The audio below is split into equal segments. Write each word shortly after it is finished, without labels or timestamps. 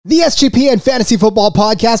The SGPN Fantasy Football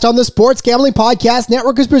Podcast on the Sports Gambling Podcast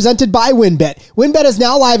Network is presented by WynnBET. WynnBET is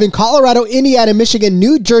now live in Colorado, Indiana, Michigan,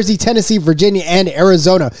 New Jersey, Tennessee, Virginia, and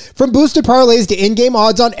Arizona. From boosted parlays to in-game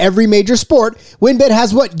odds on every major sport, WynnBET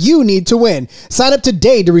has what you need to win. Sign up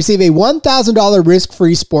today to receive a $1,000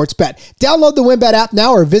 risk-free sports bet. Download the WynnBET app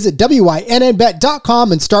now or visit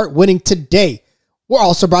wynnbet.com and start winning today. We're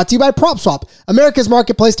also brought to you by PropSwap, America's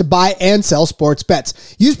marketplace to buy and sell sports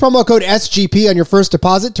bets. Use promo code SGP on your first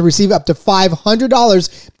deposit to receive up to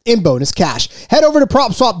 $500 in bonus cash. Head over to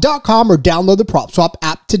PropSwap.com or download the PropSwap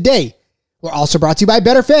app today. We're also brought to you by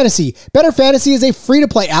Better Fantasy. Better Fantasy is a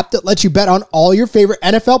free-to-play app that lets you bet on all your favorite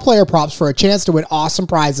NFL player props for a chance to win awesome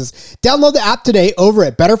prizes. Download the app today over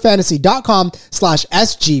at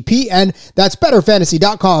betterfantasy.com/SGPN. That's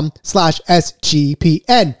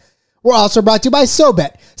betterfantasy.com/SGPN. We're also brought to you by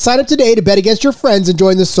SoBet. Sign up today to bet against your friends and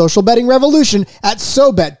join the social betting revolution at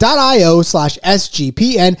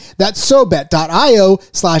SoBet.io/SGPN. That's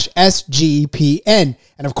SoBet.io/SGPN.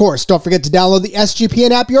 And of course, don't forget to download the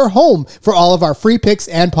SGPN app, your home for all of our free picks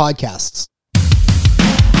and podcasts.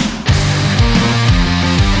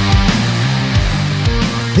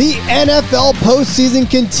 The NFL postseason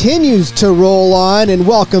continues to roll on, and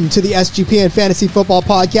welcome to the SGPN Fantasy Football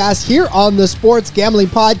Podcast here on the Sports Gambling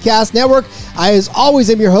Podcast Network. I, as always,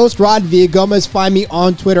 am your host, Rod Villagomez. Find me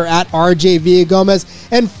on Twitter at RJ Villagomez,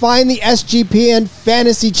 and find the SGPN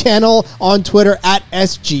Fantasy channel on Twitter at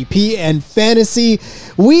SGPN Fantasy.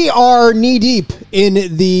 We are knee-deep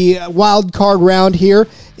in the wild card round here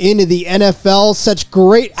into the NFL. Such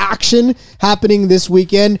great action happening this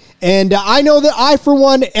weekend. And I know that I, for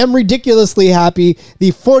one, am ridiculously happy.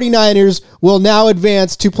 The 49ers will now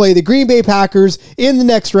advance to play the Green Bay Packers in the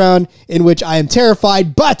next round, in which I am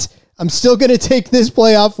terrified, but I'm still going to take this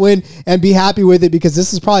playoff win and be happy with it, because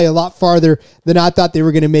this is probably a lot farther than I thought they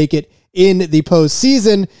were going to make it in the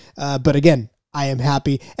postseason. But again, I am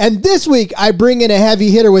happy. And this week, I bring in a heavy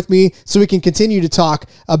hitter with me so we can continue to talk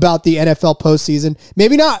about the NFL postseason.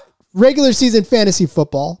 Maybe not regular season fantasy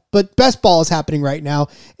football, but best ball is happening right now.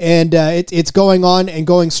 And it's going on and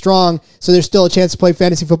going strong. So there's still a chance to play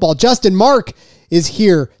fantasy football. Justin Mark is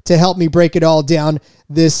here to help me break it all down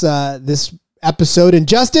this episode. And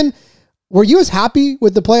Justin, were you as happy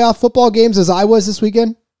with the playoff football games as I was this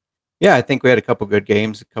weekend? Yeah, I think we had a couple good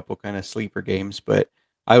games, a couple kind of sleeper games, but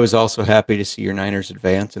I was also happy to see your Niners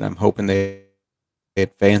advance, and I'm hoping they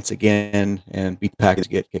advance again and beat the Packers,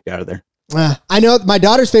 get kicked out of there. I know my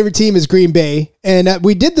daughter's favorite team is Green Bay, and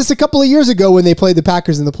we did this a couple of years ago when they played the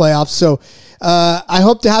Packers in the playoffs. So I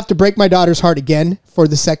hope to have to break my daughter's heart again for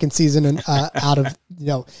the second season and out of,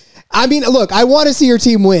 I mean, look, I want to see your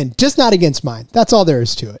team win, just not against mine. That's all there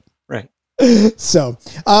is to it. Right. So,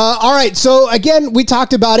 all right. So again, we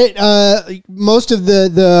talked about it. Most of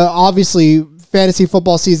the obviously fantasy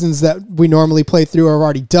football seasons that we normally play through are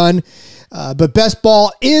already done. But best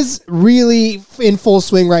ball is really in full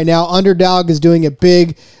swing right now. Underdog is doing it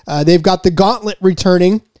big. They've got the gauntlet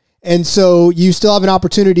returning. And so you still have an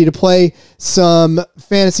opportunity to play some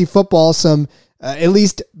fantasy football, some at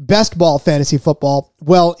least best ball fantasy football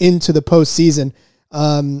well into the postseason.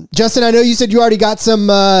 Justin, I know you said you already got some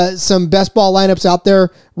best ball lineups out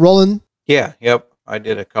there rolling. Yeah. Yep. I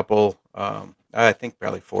did a couple, I think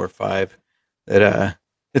probably 4 or 5 that,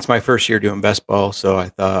 it's my first year doing best ball. So I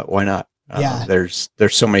thought, why not? Yeah. There's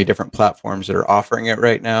so many different platforms that are offering it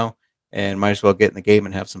right now, and might as well get in the game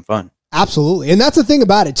and have some fun. Absolutely. And that's the thing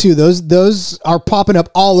about it too. Those are popping up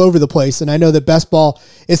all over the place. And I know that best ball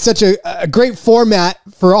is such a great format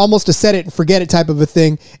for almost a set it and forget it type of a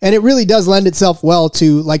thing. And it really does lend itself well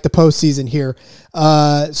to like the postseason here.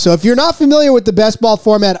 So if you're not familiar with the best ball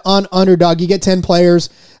format on Underdog, you get 10 players.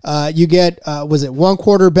 You get, one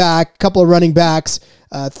quarterback, couple of running backs,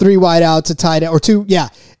 3 wideouts, a tight end, or 2. Yeah.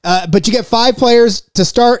 But you get 5 players to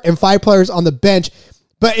start and 5 players on the bench.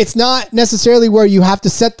 But it's not necessarily where you have to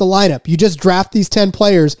set the lineup. You just draft these 10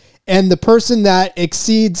 players, and the person that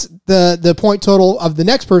exceeds the point total of the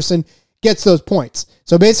next person gets those points.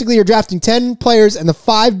 So basically you're drafting 10 players, and the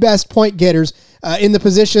 5 best point getters in the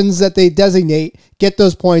positions that they designate get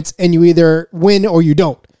those points, and you either win or you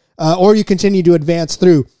don't, or you continue to advance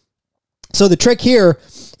through. So the trick here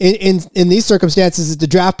in these circumstances is to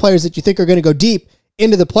draft players that you think are going to go deep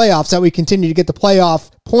into the playoffs, that we continue to get the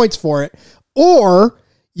playoff points for it. Or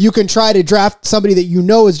you can try to draft somebody that you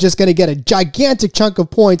know is just going to get a gigantic chunk of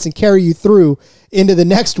points and carry you through into the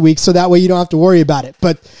next week, so that way you don't have to worry about it.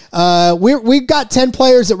 But we've got 10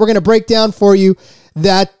 players that we're going to break down for you,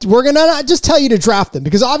 that we're going to not just tell you to draft them,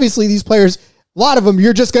 because obviously these players A lot of them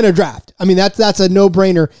you're just going to draft. I mean, that's a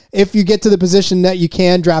no-brainer. If you get to the position that you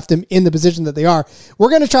can draft them in the position that they are, we're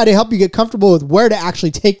going to try to help you get comfortable with where to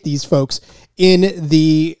actually take these folks in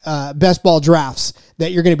the best ball drafts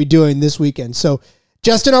that you're going to be doing this weekend. So,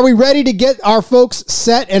 Justin, are we ready to get our folks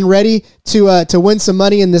set and ready to win some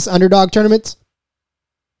money in this underdog tournament?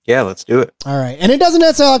 Yeah, let's do it. All right. And it doesn't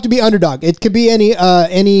necessarily have to be underdog. It could be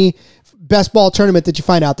any best ball tournament that you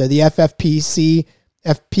find out there. The FPPFC.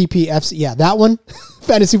 Yeah, that one.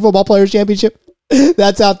 Fantasy Football Players Championship.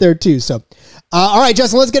 That's out there too. So, all right,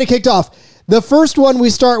 Justin, let's get it kicked off. The first one we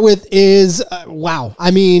start with is, wow. I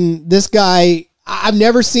mean, this guy, I've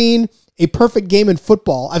never seen a perfect game in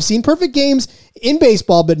football. I've seen perfect games in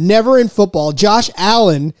baseball, but never in football. Josh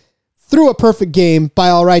Allen threw a perfect game by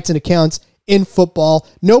all rights and accounts in football.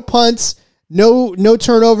 No punts, no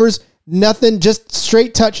turnovers, nothing, just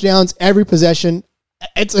straight touchdowns every possession.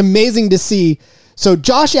 It's amazing to see. So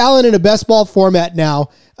Josh Allen in a best ball format now.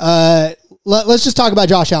 Let's just talk about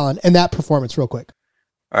Josh Allen and that performance real quick.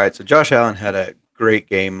 All right, so Josh Allen had a great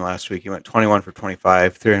game last week. He went 21 for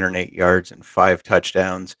 25, 308 yards, and 5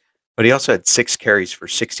 touchdowns. But he also had 6 carries for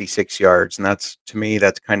 66 yards, and that's, to me,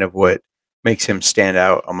 that's kind of what makes him stand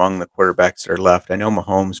out among the quarterbacks that are left. I know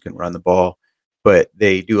Mahomes can run the ball, but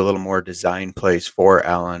they do a little more design plays for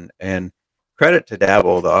Allen. And credit to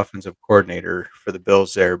Dabble, the offensive coordinator for the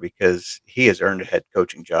Bills there, because he has earned a head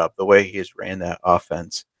coaching job, the way he has ran that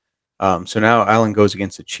offense. So now Allen goes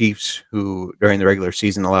against the Chiefs, who during the regular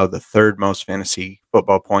season allowed the 3rd most fantasy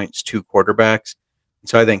football points to quarterbacks. And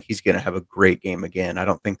so I think he's going to have a great game again. I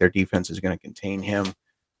don't think their defense is going to contain him.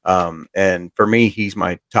 And for me, he's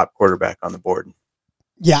my top quarterback on the board.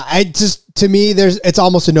 Yeah, to me, it's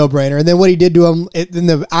almost a no-brainer. And then what he did to him in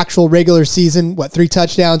the actual regular season, 3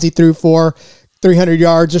 touchdowns he threw for, 300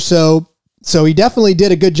 yards or so. So he definitely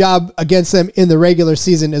did a good job against them in the regular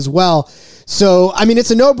season as well. So, I mean, it's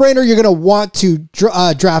a no-brainer. You're going to want to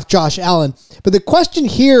draft Josh Allen. But the question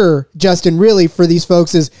here, Justin, really for these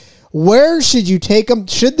folks is, where should you take him?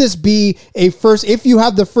 Should this be a first, if you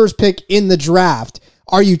have the first pick in the draft,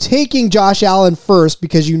 are you taking Josh Allen first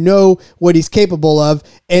because you know what he's capable of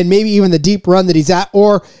and maybe even the deep run that he's at?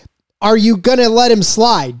 Or are you going to let him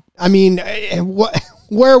slide? I mean,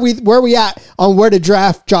 where are we at on where to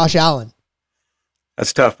draft Josh Allen?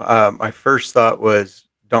 That's tough. My first thought was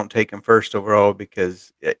don't take him first overall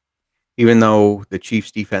because even though the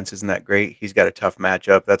Chiefs defense isn't that great, he's got a tough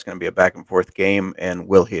matchup. That's going to be a back and forth game. And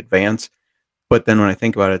will he advance? But then when I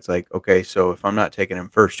think about it, it's like, okay, so if I'm not taking him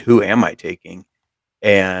first, who am I taking?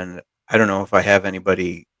 And I don't know if I have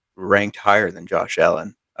anybody ranked higher than Josh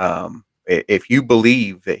Allen. If you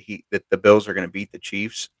believe that the Bills are going to beat the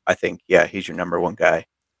Chiefs, I think, yeah, he's your number 1 guy.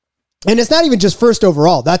 And it's not even just first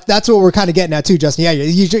overall. That's what we're kind of getting at too, Justin. Yeah,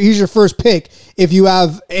 he's your first pick. If you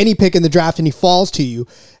have any pick in the draft and he falls to you,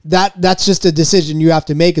 that's just a decision you have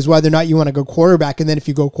to make is whether or not you want to go quarterback. And then if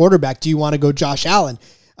you go quarterback, do you want to go Josh Allen?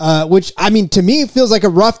 Which, I mean, to me, it feels like a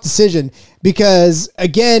rough decision because,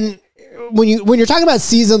 again, when you're talking about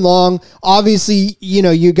season long, obviously,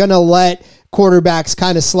 you're going to let quarterbacks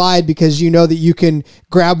kind of slide because you know that you can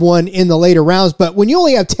grab one in the later rounds. But when you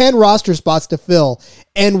only have 10 roster spots to fill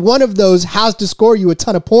and one of those has to score you a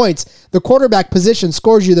ton of points, the quarterback position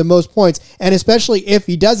scores you the most points. And especially if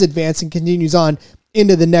he does advance and continues on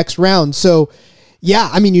into the next round. So yeah,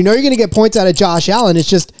 I mean, you're going to get points out of Josh Allen. It's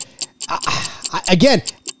just, again,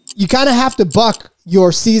 you kind of have to buck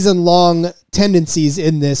your season long tendencies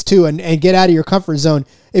in this too, and get out of your comfort zone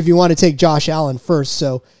if you want to take Josh Allen first.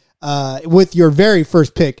 So, with your very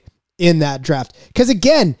first pick in that draft. Because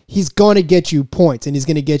again, he's going to get you points and he's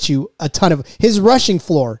going to get you a ton of, his rushing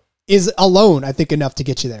floor is alone, I think, enough to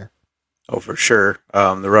get you there. Oh, for sure.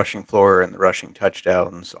 The rushing floor and the rushing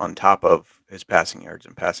touchdowns on top of his passing yards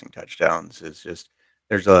and passing touchdowns is just,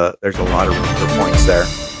 there's a lot of room for points there.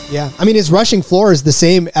 Yeah. I mean, his rushing floor is the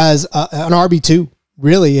same as an RB2.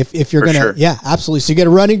 Really, if you're going to, yeah, absolutely. So you get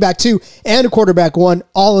a running back 2 and a quarterback 1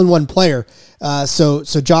 all in one player. So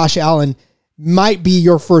Josh Allen might be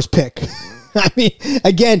your first pick. I mean,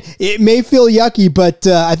 again, it may feel yucky, but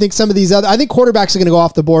I think some of these I think quarterbacks are going to go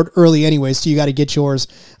off the board early anyway, so you got to get yours.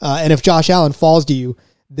 And if Josh Allen falls to you,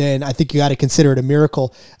 then I think you got to consider it a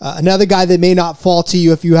miracle. Another guy that may not fall to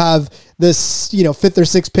you if you have this, 5th or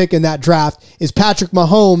 6th pick in that draft is Patrick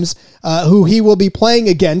Mahomes, who he will be playing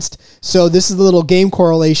against. So this is a little game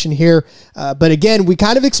correlation here. But again, we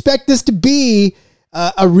kind of expect this to be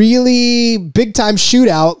a really big time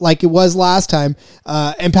shootout like it was last time.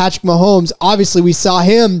 And Patrick Mahomes, obviously we saw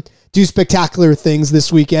him do spectacular things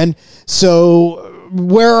this weekend. So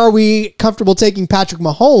where are we comfortable taking Patrick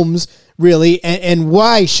Mahomes really? And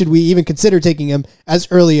why should we even consider taking him as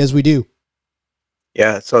early as we do?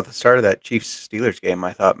 Yeah, so at the start of that Chiefs-Steelers game,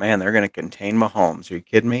 I thought, man, they're going to contain Mahomes. Are you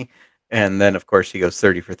kidding me? And then, of course, he goes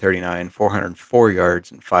 30 for 39, 404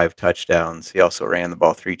 yards and 5 touchdowns. He also ran the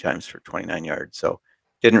ball 3 times for 29 yards, so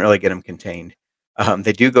didn't really get him contained.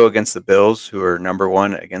 They do go against the Bills, who are number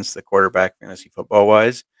one against the quarterback fantasy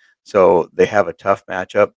football-wise, so they have a tough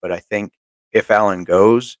matchup. But I think if Allen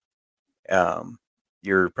goes, um,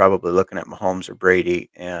 you're probably looking at Mahomes or Brady,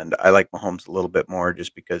 and I like Mahomes a little bit more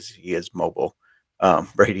just because he is mobile.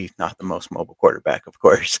 Brady's not the most mobile quarterback, of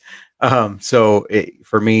course.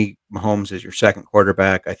 For me, Mahomes is your second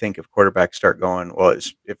quarterback. I think if quarterbacks start going,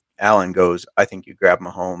 if Allen goes, I think you grab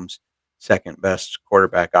Mahomes, second best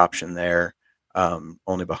quarterback option there,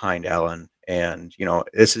 only behind Allen. And,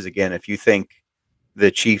 this is, again, if you think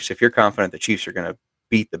the Chiefs, if you're confident the Chiefs are going to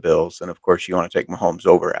beat the Bills, then of course you want to take Mahomes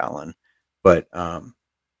over Allen. But,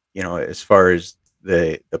 as far as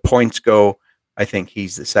the points go, I think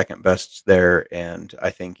he's the second best there, and I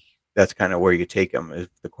think that's kind of where you take him. If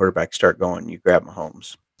the quarterbacks start going, you grab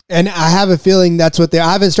Mahomes. And I have a feeling that's what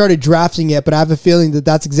I haven't started drafting yet, but I have a feeling that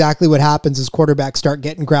that's exactly what happens as quarterbacks start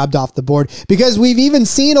getting grabbed off the board, because we've even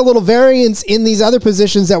seen a little variance in these other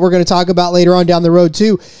positions that we're going to talk about later on down the road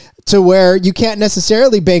too, to where you can't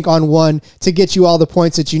necessarily bank on one to get you all the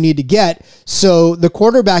points that you need to get. So the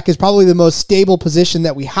quarterback is probably the most stable position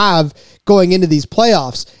that we have going into these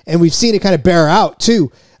playoffs. And we've seen it kind of bear out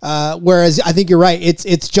too. Whereas I think you're right.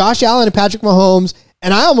 It's Josh Allen and Patrick Mahomes.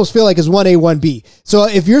 And I almost feel like it's 1A, 1B. So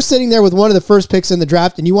if you're sitting there with one of the first picks in the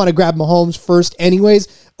draft and you want to grab Mahomes first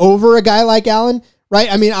anyways over a guy like Allen,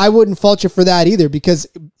 right? I mean, I wouldn't fault you for that either, because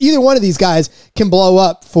either one of these guys can blow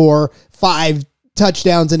up for 5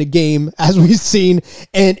 touchdowns in a game, as we've seen.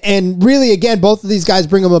 And really, again, both of these guys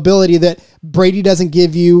bring a mobility that Brady doesn't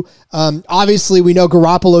give you. Obviously, we know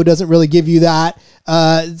Garoppolo doesn't really give you that.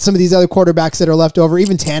 Some of these other quarterbacks that are left over,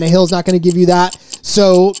 even Tannehill's not going to give you that.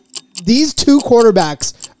 So these two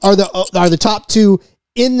quarterbacks are the top two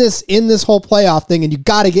in this whole playoff thing, and you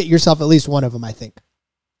got to get yourself at least one of them, I think.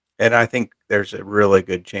 And I think there's a really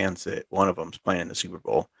good chance that one of them's playing in the Super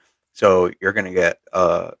Bowl. So you're going to get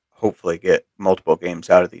hopefully get multiple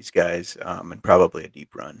games out of these guys, and probably a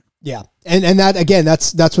deep run. Yeah. And that, again,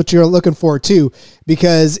 that's what you're looking for too,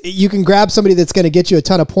 because you can grab somebody that's going to get you a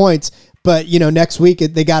ton of points, but next week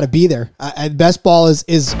they got to be there. Best ball is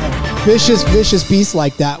a vicious beast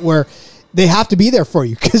like that, where they have to be there for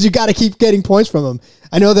you because you got to keep getting points from them.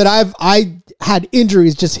 I know that I had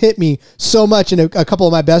injuries just hit me so much in a couple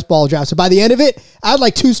of my best ball drafts. So by the end of it, I had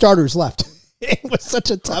like 2 starters left. It was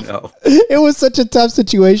such a tough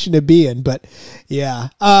situation to be in, but yeah.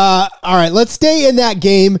 All right, let's stay in that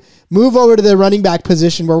game. Move over to the running back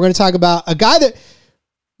position, where we're going to talk about a guy that,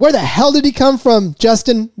 where the hell did he come from,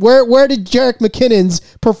 Justin? Where did Jerick McKinnon's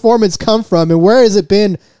performance come from, and where has it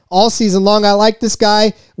been all season long? I like this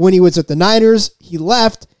guy. When he was at the Niners, he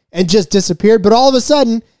left and just disappeared, but all of a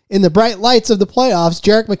sudden, in the bright lights of the playoffs,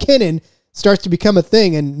 Jerick McKinnon starts to become a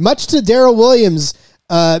thing, and much to Darrell Williams'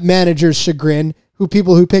 manager's chagrin,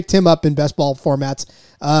 people who picked him up in best ball formats.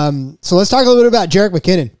 So let's talk a little bit about Jerick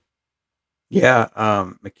McKinnon. Yeah,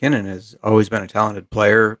 McKinnon has always been a talented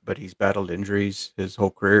player, but he's battled injuries his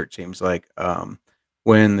whole career, it seems like.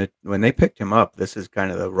 When they picked him up, this is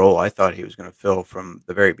kind of the role I thought he was going to fill from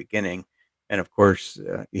the very beginning. And of course,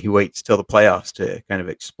 he waits till the playoffs to kind of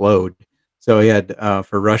explode. So he had,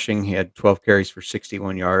 for rushing, he had 12 carries for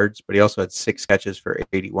 61 yards, but he also had 6 catches for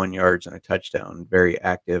 81 yards and a touchdown. Very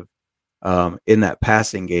active in that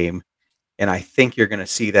passing game. And I think you're going to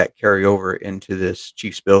see that carry over into this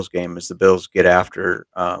Chiefs-Bills game as the Bills get after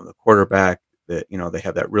the quarterback. That they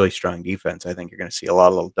have that really strong defense. I think you're going to see a lot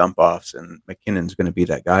of little dump offs, and McKinnon's going to be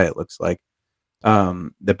that guy, it looks like.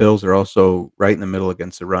 The Bills are also right in the middle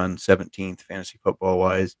against the run, 17th fantasy football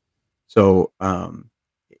wise. So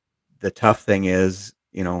the tough thing is,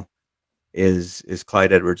 is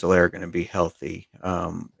Clyde Edwards-Helaire going to be healthy?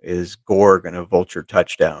 Is Gore going to vulture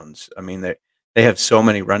touchdowns? I mean, they have so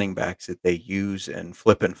many running backs that they use and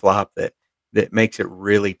flip and flop that makes it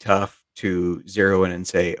really tough to zero in and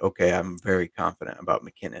say, okay, I'm very confident about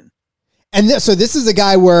McKinnon. And so this is a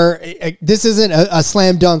guy where this isn't a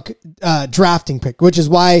slam dunk drafting pick, which is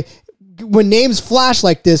why when names flash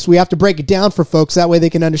like this, we have to break it down for folks. That way they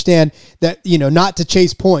can understand that, not to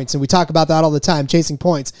chase points. And we talk about that all the time, chasing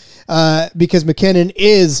points, because McKinnon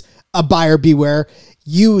is a buyer beware.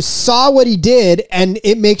 You saw what he did, and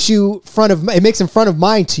it makes him front of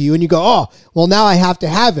mind to you. And you go, oh, well, now I have to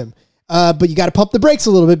have him. But you got to pump the brakes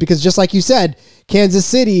a little bit, because just like you said, Kansas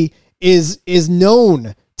City is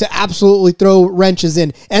known to absolutely throw wrenches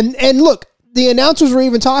in. And look, the announcers were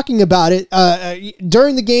even talking about it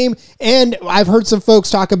during the game, and I've heard some folks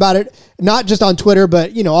talk about it, not just on Twitter,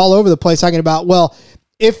 but all over the place, talking about, well,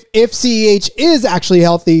 if CEH is actually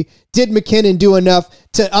healthy, did McKinnon do enough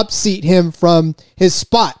to upseat him from his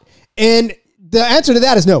spot? And the answer to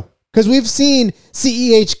that is no, because we've seen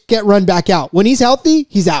CEH get run back out. When he's healthy,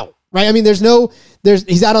 he's out, right? I mean,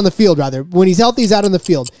 he's out on the field, rather. When he's healthy, he's out on the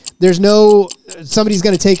field. There's no, somebody's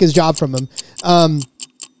going to take his job from him.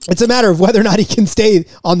 It's a matter of whether or not he can stay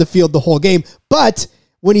on the field the whole game. But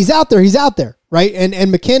when he's out there, right? And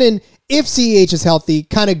McKinnon, if CEH is healthy,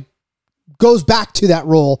 kind of goes back to that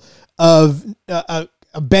role of a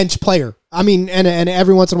bench player. I mean, and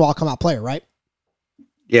every once in a while come out player, right?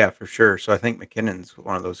 Yeah, for sure. So I think McKinnon's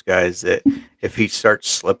one of those guys that if he starts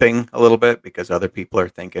slipping a little bit because other people are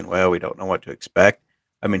thinking, well, we don't know what to expect.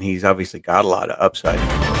 I mean, he's obviously got a lot of upside.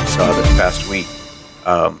 We saw this past week.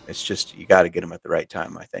 It's just, you got to get him at the right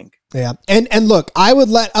time, I think. Yeah. And look, I would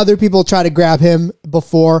let other people try to grab him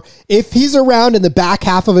before. If he's around in the back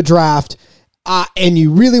half of a draft, and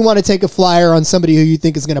you really want to take a flyer on somebody who you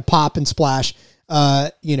think is going to pop and splash,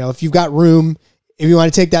 if you've got room, if you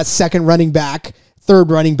want to take that second running back,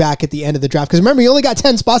 third running back at the end of the draft, because remember, you only got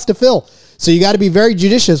 10 spots to fill. So you got to be very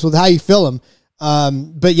judicious with how you fill them.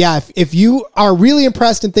 But yeah, if you are really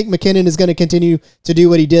impressed and think McKinnon is going to continue to do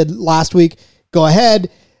what he did last week, go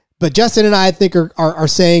ahead. But Justin and I think are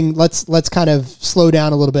saying let's kind of slow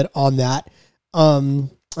down a little bit on that.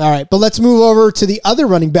 All right, but let's move over to the other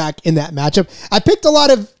running back in that matchup. I picked a lot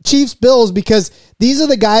of Chiefs Bills because these are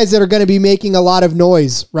the guys that are going to be making a lot of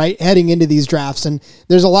noise, right, heading into these drafts. And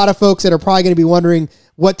there's a lot of folks that are probably going to be wondering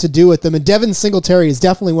what to do with them. And Devin Singletary is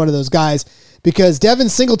definitely one of those guys, because Devin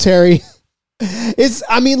Singletary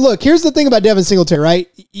look, here's the thing about Devin Singletary, right?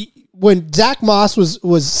 When Zach Moss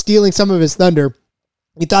was stealing some of his thunder,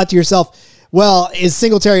 you thought to yourself, well, is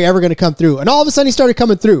Singletary ever going to come through? And all of a sudden he started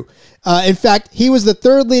coming through. In fact, he was the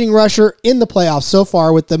third leading rusher in the playoffs so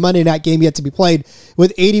far, with the Monday night game yet to be played,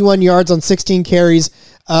 with 81 yards on 16 carries,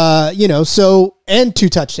 and 2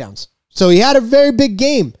 touchdowns. So he had a very big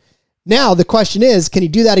game. Now the question is, can he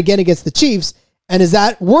do that again against the Chiefs? And is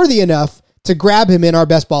that worthy enough to grab him in our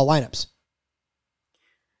best ball lineups?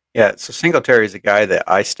 Yeah, so Singletary is a guy that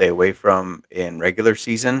I stay away from in regular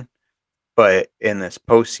season. But in this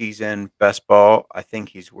postseason best ball, I think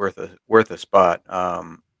he's worth a spot.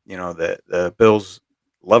 The Bills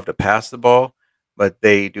love to pass the ball, but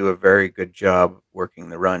they do a very good job working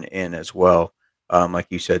the run in as well. Like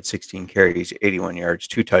you said, 16 carries, 81 yards,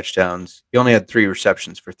 2 touchdowns. He only had 3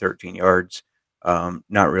 receptions for 13 yards.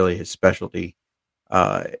 Not really his specialty.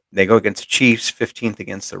 They go against the Chiefs, 15th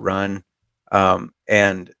against the run.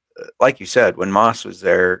 And like you said, when Moss was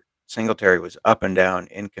there, Singletary was up and down,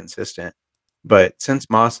 inconsistent. But since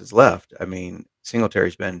Moss has left, I mean,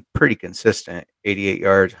 Singletary's been pretty consistent. 88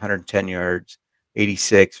 yards, 110 yards,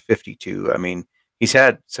 86, 52. I mean, he's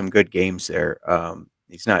had some good games there.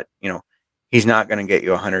 He's not going to get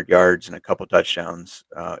you 100 yards and a couple touchdowns,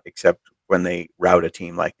 except when they rout a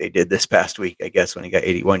team like they did this past week, I guess, when he got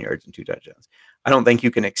 81 yards and 2 touchdowns. I don't think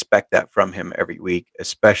you can expect that from him every week,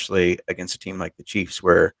 especially against a team like the Chiefs,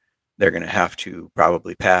 where they're going to have to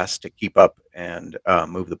probably pass to keep up and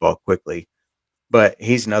move the ball quickly. But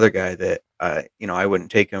he's another guy that, I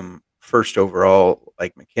wouldn't take him first overall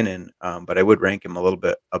like McKinnon, but I would rank him a little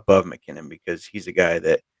bit above McKinnon, because he's a guy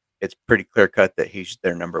that it's pretty clear cut that he's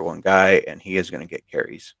their number one guy, and he is going to get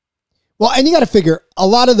carries. Well, and you got to figure, a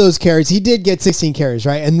lot of those carries, he did get 16 carries,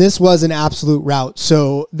 right? And this was an absolute rout,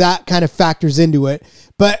 so that kind of factors into it.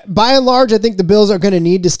 But by and large, I think the Bills are going to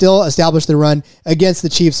need to still establish the run against the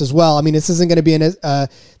Chiefs as well. I mean, this isn't going to be a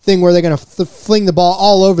thing where they're going to fling the ball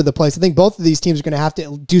all over the place. I think both of these teams are going to have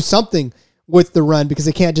to do something with the run, because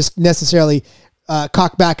they can't just necessarily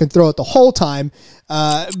cock back and throw it the whole time.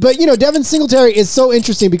 But Devin Singletary is so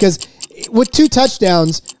interesting, because with 2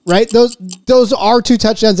 touchdowns, right? Those are 2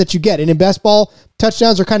 touchdowns that you get. And in best ball,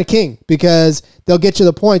 touchdowns are kind of king, because they'll get you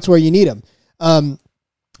the points where you need them.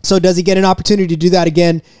 So does he get an opportunity to do that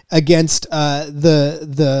again against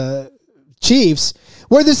the Chiefs,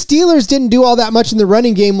 where the Steelers didn't do all that much in the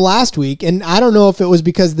running game last week? And I don't know if it was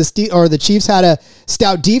because the Chiefs had a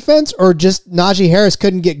stout defense, or just Najee Harris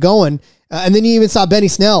couldn't get going. And then you even saw Benny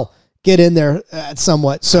Snell get in there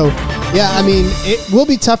somewhat. So, yeah, I mean, it will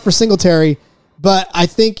be tough for Singletary, but I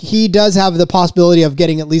think he does have the possibility of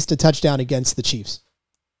getting at least a touchdown against the Chiefs.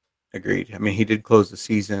 Agreed. I mean, he did close the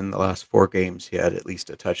season. The last 4 games, he had at least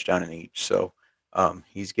a touchdown in each. So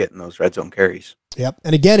he's getting those red zone carries. Yep.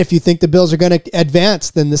 And again, if you think the Bills are going to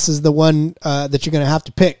advance, then this is the one that you're going to have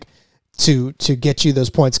to pick to get you those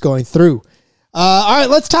points going through. All right,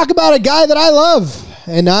 let's talk about a guy that I love,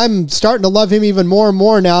 and I'm starting to love him even more and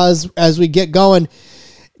more now as we get going.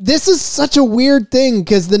 This is such a weird thing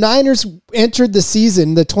because the Niners entered the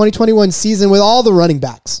season, the 2021 season, with all the running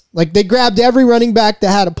backs. Like, they grabbed every running back that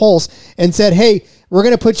had a pulse and said, hey, we're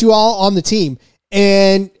going to put you all on the team.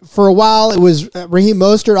 And for a while, it was Raheem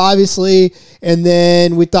Mostert, obviously, and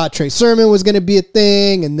then we thought Trey Sermon was going to be a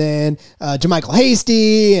thing, and then JaMycal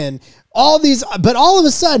Hasty, and all these. But all of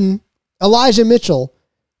a sudden, Elijah Mitchell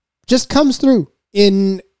just comes through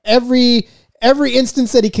in every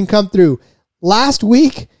instance that he can come through. Last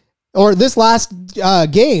week, or this last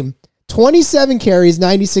game, 27 carries,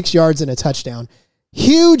 96 yards, and a touchdown.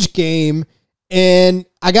 Huge game. And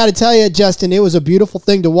I got to tell you, Justin, it was a beautiful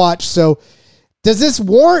thing to watch. So does this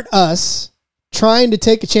warrant us trying to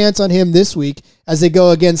take a chance on him this week as they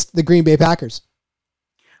go against the Green Bay Packers?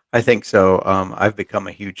 I think so. I've become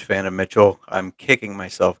a huge fan of Mitchell. I'm kicking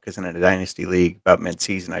myself because in a dynasty league about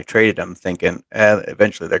midseason, I traded him thinking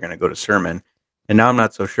eventually they're going to go to Sermon. And now I'm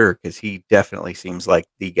not so sure because he definitely seems like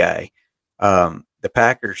the guy. The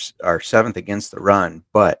Packers are 7th against the run,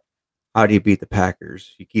 but how do you beat the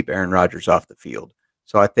Packers? You keep Aaron Rodgers off the field.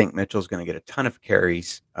 So I think Mitchell's going to get a ton of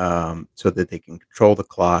carries so that they can control the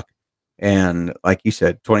clock. And like you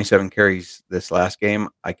said, 27 carries this last game.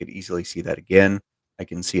 I could easily see that again. I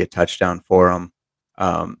can see a touchdown for him.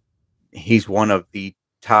 He's one of the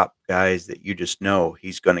top guys that you just know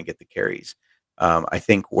he's going to get the carries. I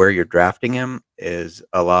think where you're drafting him is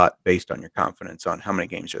a lot based on your confidence on how many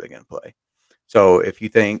games are they going to play. So if you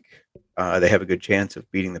think they have a good chance of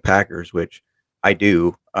beating the Packers, which I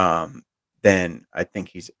do, then I think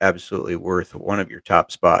he's absolutely worth one of your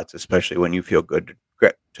top spots, especially when you feel good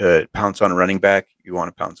to pounce on a running back. You want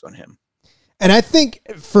to pounce on him. And I think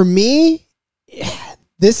for me,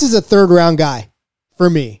 this is a 3rd round guy for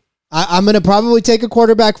me. I'm going to probably take a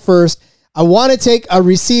quarterback first. I want to take a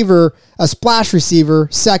receiver, a splash receiver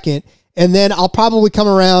second, and then I'll probably come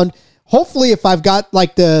around. Hopefully, if I've got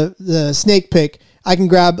like the snake pick, I can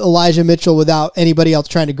grab Elijah Mitchell without anybody else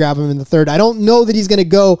trying to grab him in the 3rd. I don't know that he's going to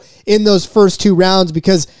go in those first 2 rounds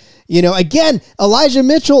because, again, Elijah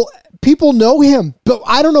Mitchell, people know him, but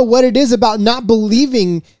I don't know what it is about not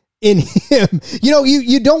believing in him.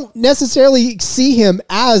 You don't necessarily see him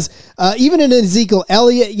as even an Ezekiel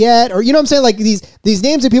Elliott yet, or I'm saying, like these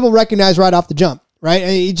names that people recognize right off the jump, right?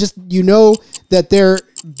 And that they're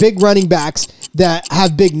big running backs that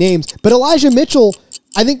have big names. But Elijah Mitchell,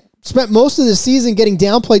 I think, spent most of the season getting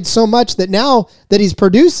downplayed so much that now that he's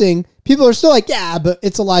producing, people are still like, yeah, but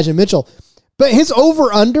it's Elijah Mitchell. But his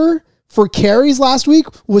over-under for carries last week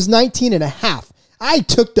was 19.5. I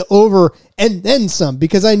took the over and then some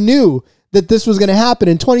because I knew that this was going to happen.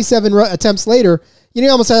 And 27 attempts later, he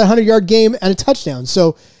almost had a 100-yard game and a touchdown.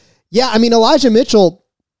 So, yeah, I mean, Elijah Mitchell,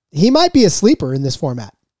 he might be a sleeper in this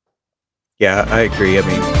format. Yeah, I agree. I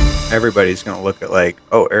mean, everybody's going to look at like,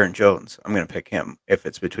 oh, Aaron Jones, I'm going to pick him if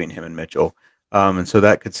it's between him and Mitchell. And so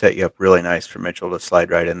that could set you up really nice for Mitchell to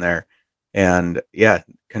slide right in there. And, yeah,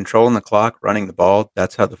 controlling the clock, running the ball,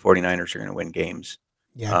 that's how the 49ers are going to win games.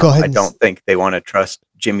 Yeah, go ahead. I don't think they want to trust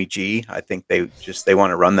Jimmy G. I think they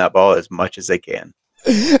want to run that ball as much as they can.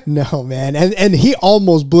 No, man. And he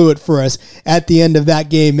almost blew it for us at the end of that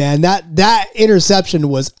game, man. That interception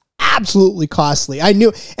was absolutely costly. I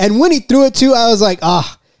knew. And when he threw it too, I was like,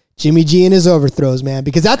 Jimmy G and his overthrows, man,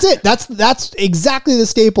 because that's it. That's exactly the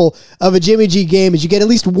staple of a Jimmy G game is you get at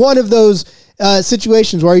least one of those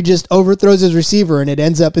situations where he just overthrows his receiver and it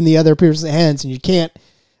ends up in the other person's hands and you can't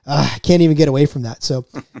even get away from that. So,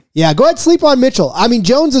 yeah, go ahead, sleep on Mitchell. I mean,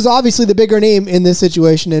 Jones is obviously the bigger name in this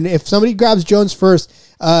situation, and if somebody grabs Jones first,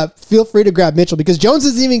 feel free to grab Mitchell because Jones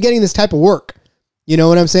isn't even getting this type of work. You know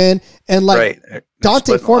what I'm saying? And like right.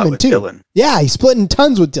 Dante Foreman too. Dylan. Yeah, he's splitting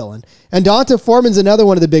tons with Dylan. And Dante Foreman's another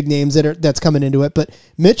one of the big names that's coming into it. But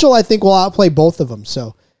Mitchell, I think, will outplay both of them.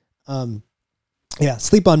 So, yeah,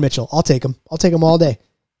 sleep on Mitchell. I'll take him. I'll take him all day.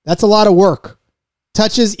 That's a lot of work.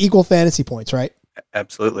 Touches equal fantasy points, right?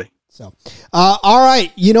 Absolutely. So, all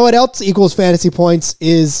right. You know what else equals fantasy points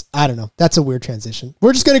is, I don't know. That's a weird transition.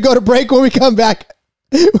 We're just going to go to break. When we come back,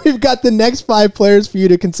 we've got the next 5 players for you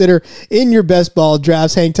to consider in your best ball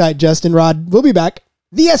drafts. Hang tight, Justin Rod. We'll be back.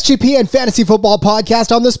 The SGPN Fantasy Football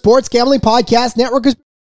Podcast on the Sports Gambling Podcast Network is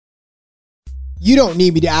You don't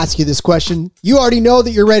need me to ask you this question. You already know that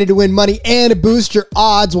you're ready to win money and boost your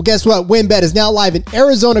odds. Well, guess what? WynnBET is now live in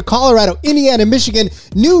Arizona, Colorado, Indiana, Michigan,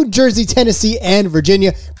 New Jersey, Tennessee, and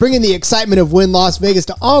Virginia, bringing the excitement of Wynn Las Vegas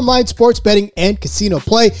to online sports betting and casino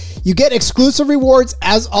play. You get exclusive rewards,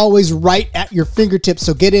 as always, right at your fingertips.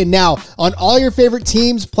 So get in now on all your favorite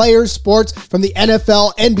teams, players, sports from the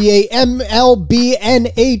NFL, NBA, MLB,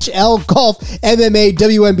 NHL, golf, MMA,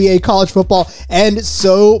 WNBA, college football, and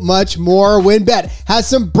so much more. WynnBET has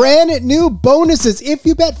some brand new bonuses. If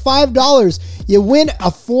you bet $5, you win a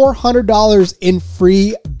 $400 in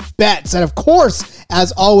free bets. And of course,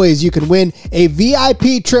 as always, you can win a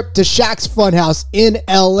VIP trip to Shaq's Funhouse in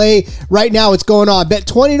LA. Right now, it's going on. Bet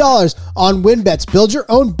 $20 on WynnBET's Build Your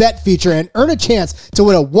Own Bet feature and earn a chance to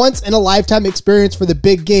win a once-in-a-lifetime experience for the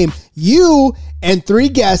big game. You and 3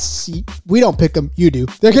 guests, we don't pick them, you do.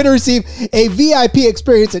 They're going to receive a VIP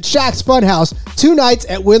experience at Shaq's Funhouse, 2 nights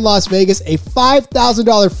at Wynn Las Vegas, a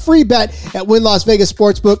 $5,000 free bet at Wynn Las Vegas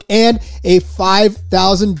Sportsbook, and a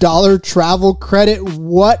 $5,000 travel credit.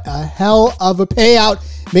 What a hell of a payout.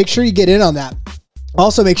 Make sure you get in on that.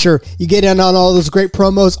 Also, make sure you get in on all those great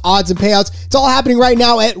promos, odds, and payouts. It's all happening right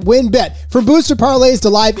now at WynnBET. From booster parlays to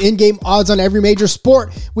live in-game odds on every major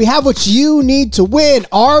sport, we have what you need to win.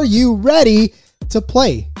 Are you ready to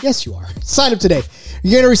play? Yes, you are. Sign up today.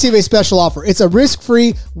 You're going to receive a special offer. It's a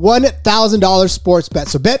risk-free $1,000 sports bet.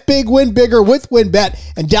 So bet big, win bigger with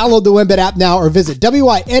WynnBET, and download the WynnBET app now or visit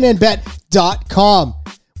wynnbet.com.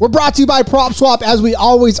 We're brought to you by PropSwap, as we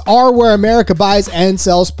always are, where America buys and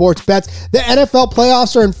sells sports bets. The NFL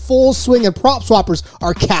playoffs are in full swing, and PropSwappers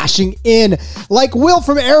are cashing in. Like Will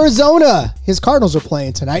from Arizona, his Cardinals are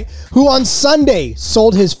playing tonight, who on Sunday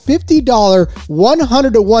sold his $50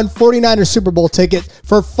 100-1 49ers Super Bowl ticket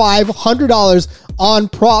for $500 on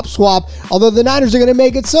PropSwap. Although the Niners are going to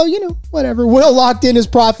make it, so, whatever. Will locked in his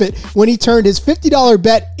profit when he turned his $50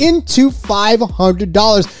 bet into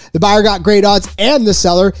 $500. The buyer got great odds, and the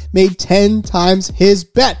seller made 10 times his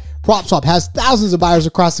bet. PropSwap has thousands of buyers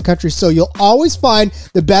across the country, so you'll always find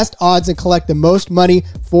the best odds and collect the most money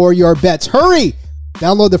for your bets. Hurry!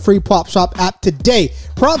 Download the free PropSwap app today.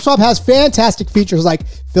 PropSwap has fantastic features like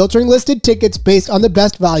filtering listed tickets based on the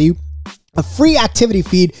best value, a free activity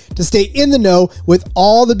feed to stay in the know with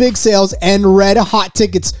all the big sales and red hot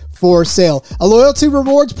tickets for sale, a loyalty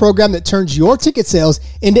rewards program that turns your ticket sales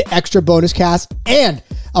into extra bonus cash, and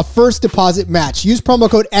a first deposit match. Use promo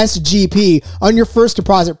code SGP on your first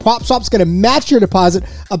deposit. PropSwap's going to match your deposit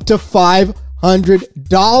up to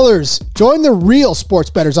 $500. Join the real sports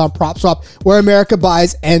bettors on PropSwap, where America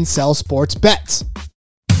buys and sells sports bets.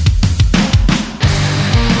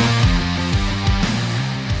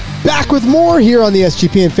 Back with more here on the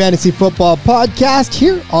SGPN Fantasy Football Podcast,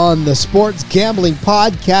 here on the Sports Gambling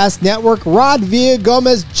Podcast Network. Rod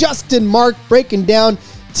Villagomez, Justin Mark, breaking down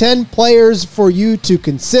 10 players for you to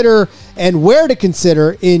consider and where to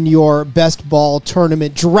consider in your best ball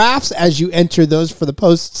tournament drafts as you enter those for the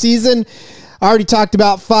postseason. I already talked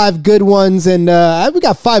about 5 good ones, and we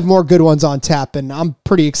got 5 more good ones on tap, and I'm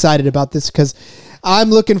pretty excited about this because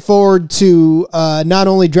I'm looking forward to not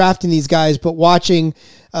only drafting these guys, but watching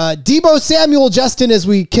Deebo Samuel, Justin, as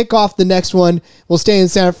we kick off the next one. We'll stay in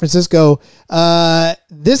San Francisco.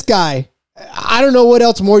 This guy, I don't know what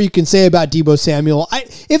else more you can say about Deebo Samuel.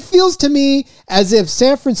 It feels to me as if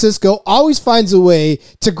San Francisco always finds a way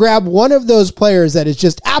to grab one of those players that is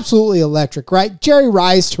just absolutely electric, right? Jerry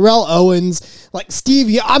Rice, Terrell Owens, like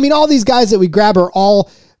Steve. All these guys that we grab are all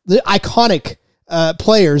the iconic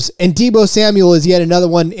players, and Deebo Samuel is yet another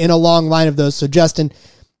one in a long line of those. So, Justin,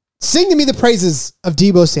 sing to me the praises of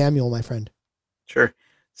Deebo Samuel, my friend. Sure.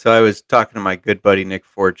 So I was talking to my good buddy, Nick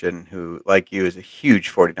Fortune, who, like you, is a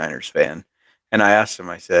huge 49ers fan. And I asked him,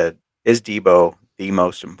 I said, is Deebo the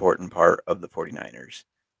most important part of the 49ers?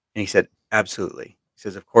 And he said, absolutely. He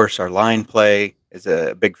says, of course, our line play is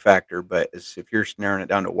a big factor, but if you're narrowing it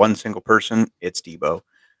down to one single person, it's Deebo.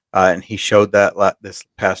 And he showed that this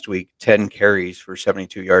past week, 10 carries for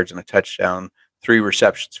 72 yards and a touchdown, 3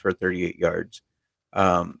 receptions for 38 yards.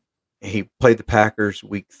 He played the Packers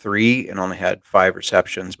week 3 and only had 5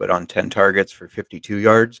 receptions, but on 10 targets for 52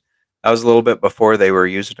 yards. That was a little bit before they were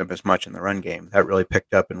using him as much in the run game. That really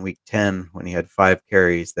picked up in week 10 when he had 5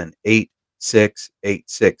 carries, then 8, 6, 8,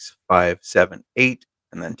 6, 5, 7, 8,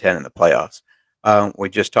 and then 10 in the playoffs. We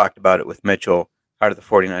just talked about it with Mitchell. How do the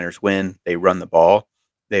 49ers win? They run the ball.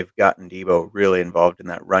 They've gotten Deebo really involved in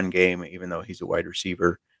that run game, even though he's a wide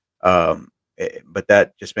receiver. But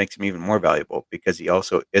that just makes him even more valuable because he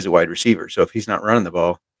also is a wide receiver. So if he's not running the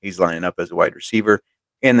ball, he's lining up as a wide receiver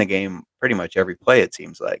in the game pretty much every play, it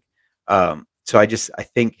seems like. So I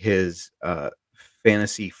think his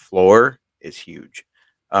fantasy floor is huge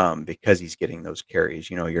because he's getting those carries.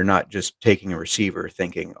 You're not just taking a receiver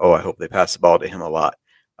thinking, oh, I hope they pass the ball to him a lot.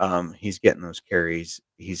 He's getting those carries.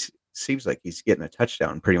 Seems like he's getting a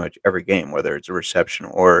touchdown pretty much every game, whether it's a reception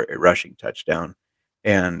or a rushing touchdown.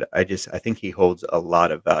 And I think he holds a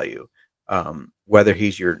lot of value. Whether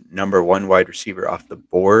he's your number one wide receiver off the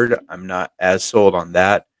board, I'm not as sold on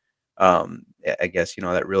that. I guess,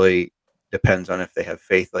 that really depends on if they have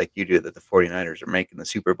faith like you do that the 49ers are making the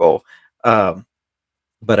Super Bowl.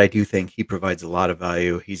 But I do think he provides a lot of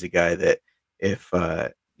value. He's a guy that if,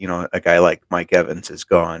 a guy like Mike Evans is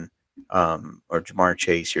gone, or Jamar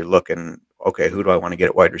Chase, you're looking, okay, who do I want to get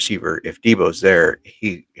at wide receiver? If Debo's there,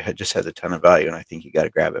 he just has a ton of value, and I think you got to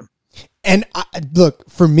grab him. And look,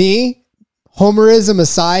 for me, homerism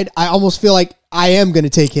aside, I almost feel like I am going to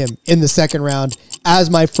take him in the second round as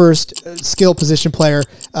my first skill position player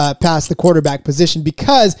past the quarterback position,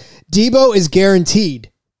 because Debo is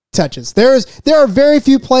guaranteed touches. There are very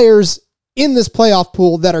few players in this playoff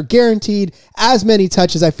pool that are guaranteed as many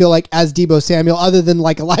touches, I feel like, as Debo Samuel, other than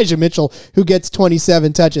like Elijah Mitchell, who gets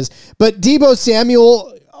 27 touches. But Debo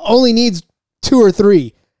Samuel only needs 2 or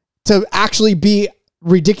 3 to actually be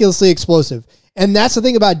ridiculously explosive. And that's the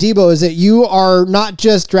thing about Debo, is that you are not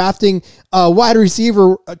just drafting a wide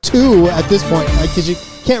receiver 2 at this point, because you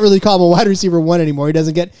can't really call him a wide receiver 1 anymore. He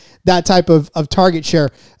doesn't get that type of target share.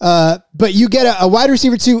 But you get a wide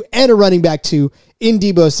receiver 2 and a running back 2 in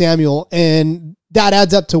Debo Samuel, and that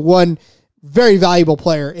adds up to one very valuable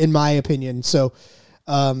player, in my opinion. So,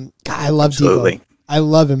 God, I love Absolutely. Debo. I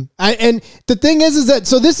love him. And the thing is that,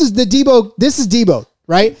 so this is Debo,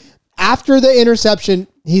 right? After the interception,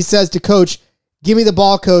 he says to coach, "Give me the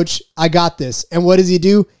ball, coach. I got this." And what does he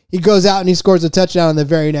do? He goes out and he scores a touchdown on the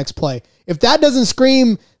very next play. If that doesn't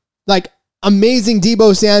scream like amazing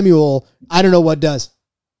Debo Samuel, I don't know what does.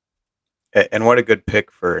 And what a good pick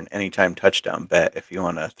for an anytime touchdown bet if you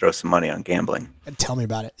want to throw some money on gambling. Tell me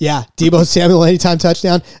about it. Yeah, Debo Samuel anytime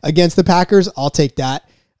touchdown against the Packers. I'll take that.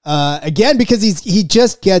 Again, because he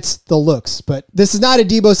just gets the looks. But this is not a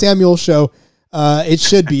Debo Samuel show. It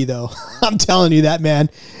should be, though. I'm telling you that, man.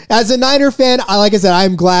 As a Niner fan, like I said,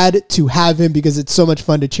 I'm glad to have him because it's so much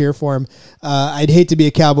fun to cheer for him. I'd hate to be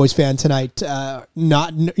a Cowboys fan tonight,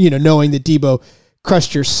 not knowing that Debo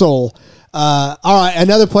crushed your soul. All right,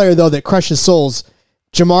 another player, though, that crushes souls,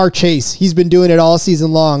 Jamar Chase. He's been doing it all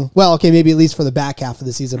season long. Well, okay, maybe at least for the back half of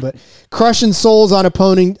the season, but crushing souls on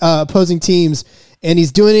opposing teams, and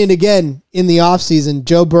he's doing it again in the offseason.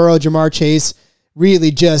 Joe Burrow, Jamar Chase,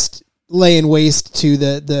 really just laying waste to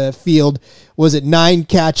the field. Was it 9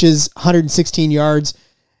 catches, 116 yards?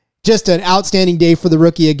 Just an outstanding day for the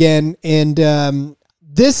rookie again. And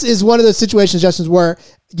this is one of those situations, Justin, where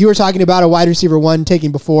you were talking about a wide receiver 1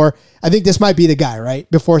 taking before. I think this might be the guy, right?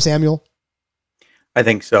 Before Samuel? I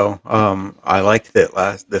think so. I liked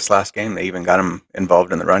that this last game. They even got him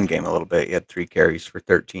involved in the run game a little bit. He had 3 carries for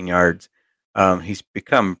 13 yards. He's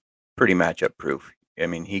become pretty matchup proof. I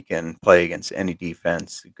mean, he can play against any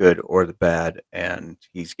defense, good or the bad, and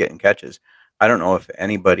he's getting catches. I don't know if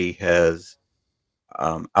anybody has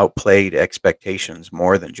outplayed expectations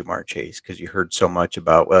more than Jamar Chase, because you heard so much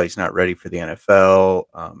about, well, he's not ready for the NFL.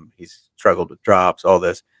 He's struggled with drops, all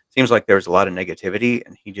this. Seems like there was a lot of negativity,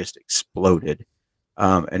 and he just exploded.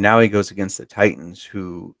 And now he goes against the Titans,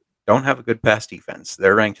 who don't have a good pass defense.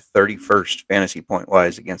 They're ranked 31st fantasy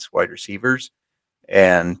point-wise against wide receivers.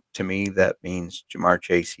 And to me, that means Jamar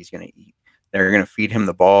Chase, he's going to eat. They're going to feed him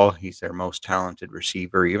the ball. He's their most talented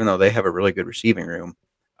receiver, even though they have a really good receiving room.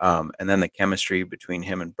 And then the chemistry between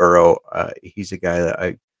him and Burrow, he's a guy that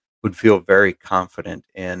I would feel very confident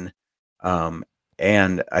in.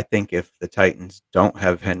 And I think if the Titans don't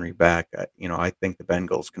have Henry back, I think the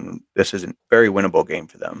Bengals this is a very winnable game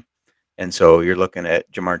for them. And so you're looking at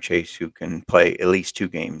Jamar Chase, who can play at least 2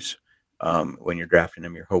 games. When you're drafting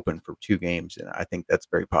him, you're hoping for 2 games, and I think that's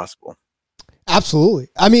very possible. Absolutely.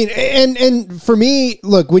 I mean, and for me,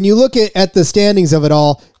 look, when you look at the standings of it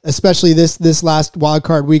all, especially this last wild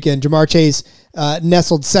card weekend, Jamar Chase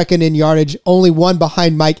nestled second in yardage, only 1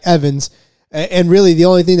 behind Mike Evans, and really the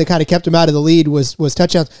only thing that kind of kept him out of the lead was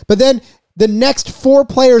touchdowns. But then the next 4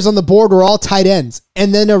 players on the board were all tight ends,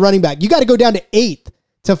 and then a running back. You got to go down to 8th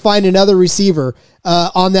to find another receiver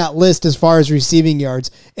on that list as far as receiving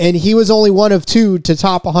yards. And he was only 1 of 2 to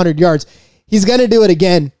top 100 yards. He's going to do it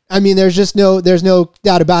again. I mean, there's no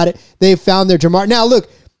doubt about it. They've found their Jamar. Now,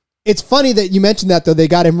 look, it's funny that you mentioned that, though. They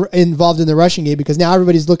got him involved in the rushing game because now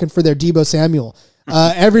everybody's looking for their Debo Samuel.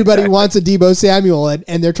 Everybody Exactly. wants a Debo Samuel,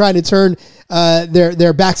 and they're trying to turn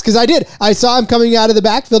their backs. Because I saw him coming out of the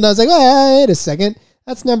backfield, and I was like, oh, wait a second.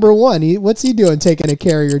 That's number 1. What's he doing taking a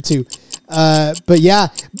carry or 2? But yeah,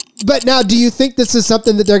 But now, do you think this is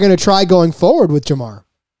something that they're going to try going forward with Ja'Marr?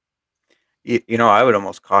 I would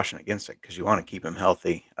almost caution against it because you want to keep him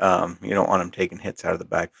healthy. You don't want him taking hits out of the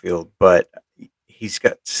backfield, but he's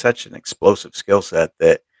got such an explosive skill set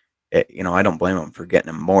that, I don't blame him for getting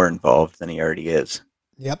him more involved than he already is.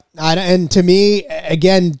 Yep. And to me,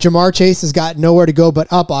 again, Ja'Marr Chase has got nowhere to go but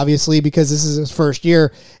up, obviously, because this is his first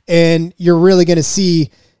year, and you're really going to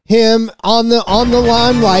see him on the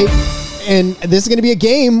limelight, and this is going to be a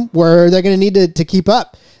game where they're going to need to keep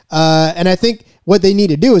up. And I think what they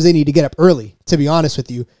need to do is they need to get up early, to be honest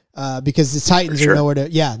with you, because the Titans are nowhere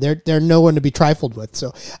to, they're no one to be trifled with.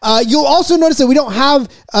 So you'll also notice that we don't have,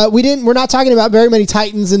 we're not talking about very many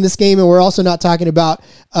Titans in this game, and we're also not talking about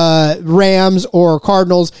Rams or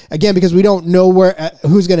Cardinals, again, because we don't know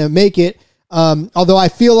who's going to make it. Although I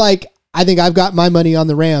think I've got my money on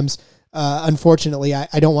the Rams. Unfortunately,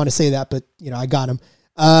 I don't want to say that, but I got them.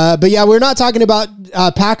 But yeah, we're not talking about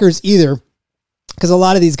Packers either, because a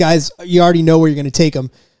lot of these guys, you already know where you're going to take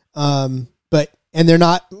them. And they're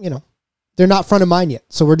not, they're not front of mind yet.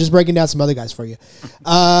 So we're just breaking down some other guys for you.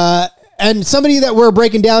 And somebody that we're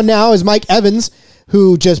breaking down now is Mike Evans,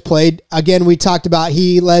 who just played. Again, we talked about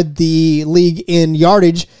he led the league in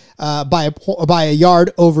yardage by a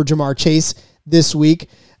yard over Ja'Marr Chase this week.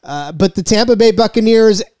 But the Tampa Bay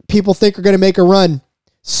Buccaneers, people think are going to make a run.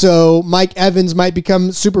 So Mike Evans might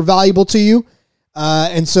become super valuable to you.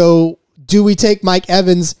 And so do we take Mike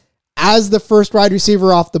Evans as the first wide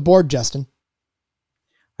receiver off the board, Justin?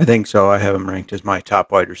 I think so. I have him ranked as my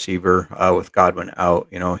top wide receiver with Godwin out.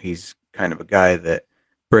 He's kind of a guy that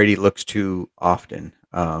Brady looks to often.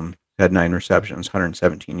 Had 9 receptions,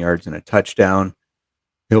 117 yards, and a touchdown.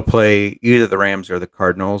 He'll play either the Rams or the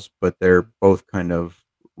Cardinals, but they're both kind of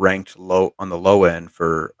ranked low on the low end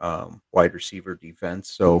for wide receiver defense.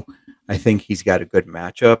 So I think he's got a good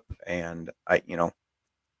matchup, and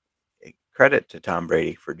credit to Tom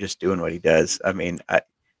Brady for just doing what he does. I mean,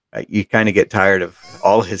 you kind of get tired of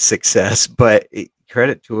all his success, but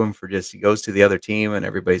credit to him for he goes to the other team and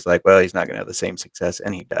everybody's like, well, he's not going to have the same success,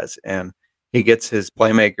 and he does. And he gets his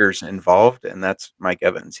playmakers involved, and that's Mike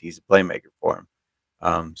Evans. He's a playmaker for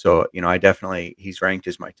him. So he's ranked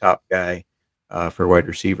as my top guy for wide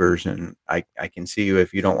receivers, and I can see you,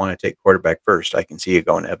 if you don't want to take quarterback first, I can see you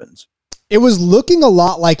going Evans. It was looking a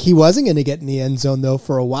lot like he wasn't going to get in the end zone though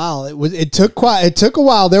for a while. It took a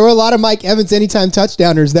while. There were a lot of Mike Evans anytime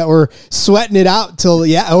touchdowners that were sweating it out till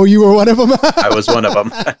you were one of them. I was one of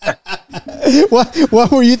them. What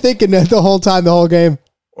were you thinking the whole game?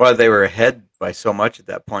 Well, they were ahead by so much at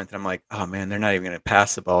that point that I'm like, oh man, they're not even going to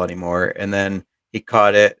pass the ball anymore. And then he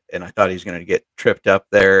caught it, and I thought he was going to get tripped up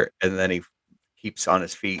there, and then he keeps on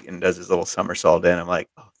his feet and does his little somersault in. I'm like,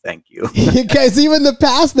 oh, thank you. Because even the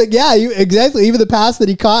pass even the pass that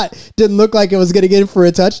he caught didn't look like it was going to get in for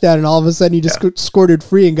a touchdown, and all of a sudden he just squirted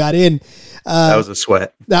free and got in. That was a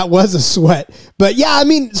sweat. But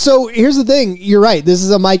so here's the thing. You're right. This is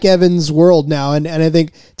a Mike Evans world now, and I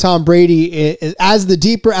think Tom Brady, as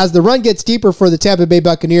the run gets deeper for the Tampa Bay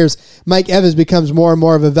Buccaneers, Mike Evans becomes more and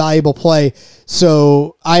more of a valuable play.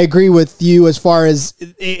 So I agree with you as far as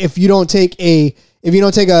if you don't take a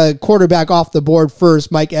quarterback off the board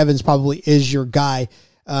first, Mike Evans probably is your guy,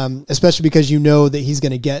 especially because you know that he's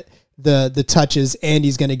going to get the touches and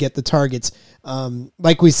he's going to get the targets.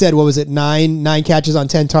 Like we said, what was it? 9 catches on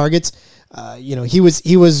 10 targets. He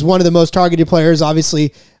was one of the most targeted players,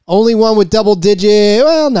 obviously only one with double digit.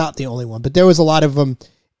 Well, not the only one, but there was a lot of them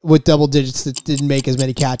with double digits that didn't make as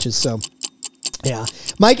many catches. So yeah,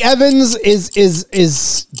 Mike Evans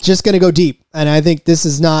is just going to go deep. And I think this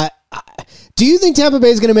is not, do you think Tampa Bay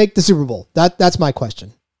is going to make the Super Bowl? That's my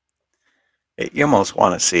question. You almost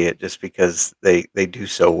want to see it just because they do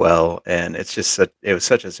so well, and it was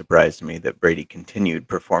such a surprise to me that Brady continued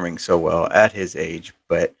performing so well at his age.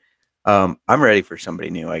 But I'm ready for somebody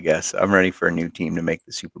new, I guess. I'm ready for a new team to make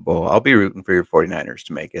the Super Bowl. I'll be rooting for your 49ers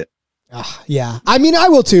to make it. Yeah. I mean, I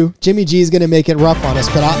will too. Jimmy G is going to make it rough on us,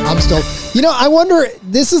 but I'm still, I wonder,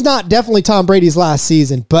 this is not definitely Tom Brady's last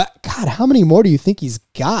season, but God, how many more do you think he's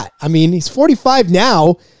got? I mean, he's 45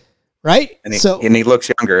 now. Right? And he looks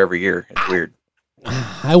younger every year. It's weird.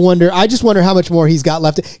 I just wonder how much more he's got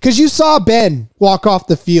left. Because you saw Ben walk off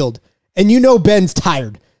the field, and Ben's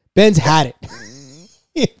tired. Ben's had it.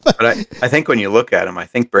 But I think when you look at him, I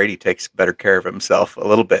think Brady takes better care of himself a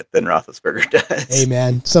little bit than Roethlisberger does. Hey,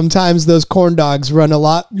 man, sometimes those corn dogs run a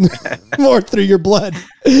lot more through your blood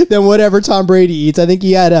than whatever Tom Brady eats. I think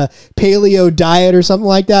he had a paleo diet or something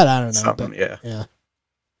like that. I don't know. Yeah.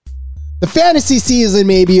 The fantasy season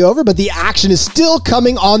may be over, but the action is still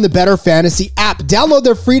coming on the Better Fantasy app. Download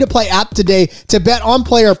their free-to-play app today to bet on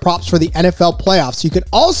player props for the NFL playoffs. You can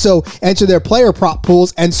also enter their player prop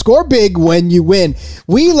pools and score big when you win.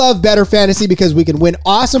 We love Better Fantasy because we can win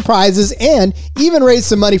awesome prizes and even raise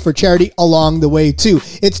some money for charity along the way too.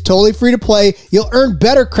 It's totally free to play. You'll earn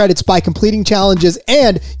better credits by completing challenges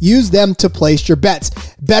and use them to place your bets.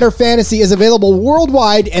 Better Fantasy is available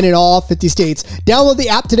worldwide and in all 50 states. Download the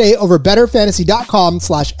app today over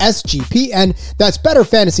betterfantasy.com/SGPN. That's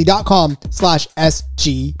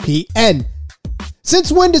betterfantasy.com/SGPN.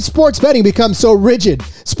 Since when did sports betting become so rigid?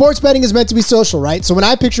 Sports betting is meant to be social, right? So when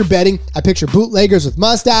I picture betting, I picture bootleggers with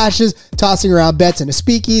mustaches, tossing around bets in a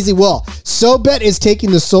speakeasy. Well, SoBet is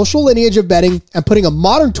taking the social lineage of betting and putting a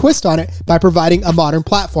modern twist on it by providing a modern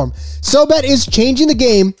platform. SoBet is changing the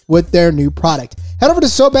game with their new product. Head over to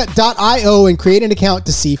SoBet.io and create an account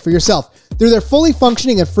to see for yourself. Through their fully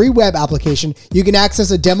functioning and free web application, you can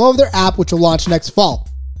access a demo of their app, which will launch next fall.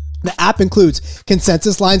 The app includes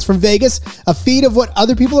consensus lines from Vegas, a feed of what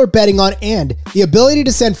other people are betting on, and the ability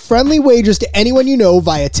to send friendly wagers to anyone you know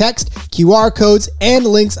via text, QR codes, and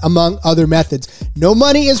links, among other methods. No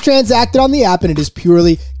money is transacted on the app, and it is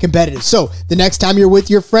purely competitive. So the next time you're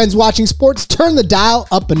with your friends watching sports, turn the dial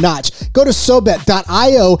up a notch. Go to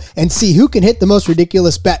SoBet.io and see who can hit the most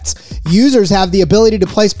ridiculous bets. Users have the ability to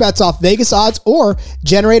place bets off Vegas odds or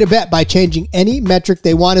generate a bet by changing any metric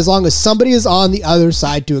they want as long as somebody is on the other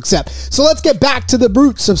side to accept. So let's get back to the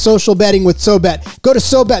roots of social betting with SoBet. Go to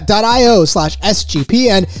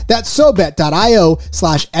SoBet.io/SGPN. That's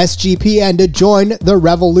SoBet.io/SGPN to join the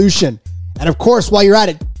revolution. And of course, while you're at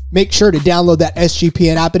it, make sure to download that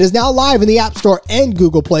SGPN app. It is now live in the App Store and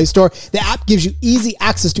Google Play Store. The app gives you easy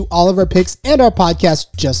access to all of our picks and our podcasts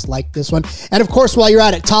just like this one. And of course, while you're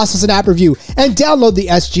at it, toss us an app review and download the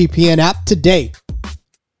SGPN app today.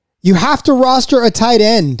 You have to roster a tight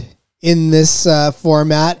end in this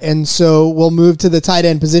format, and so we'll move to the tight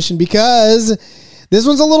end position because this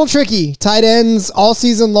one's a little tricky. Tight ends all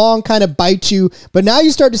season long kind of bite you, but now you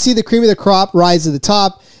start to see the cream of the crop rise to the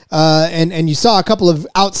top. And you saw a couple of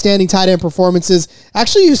outstanding tight end performances.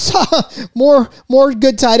 Actually, you saw more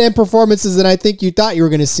good tight end performances than I think you thought you were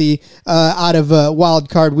going to see out of Wild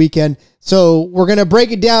Card Weekend. So we're going to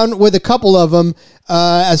break it down with a couple of them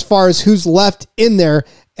as far as who's left in there.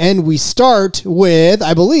 And we start with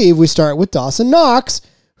Dawson Knox,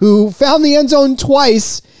 who found the end zone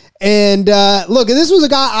twice. And look, this was a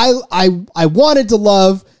guy I wanted to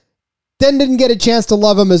love, then didn't get a chance to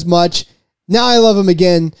love him as much. Now I love him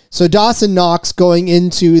again. So Dawson Knox going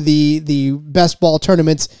into the best ball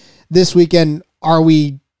tournaments this weekend. Are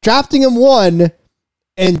we drafting him 1?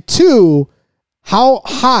 And 2, how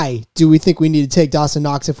high do we think we need to take Dawson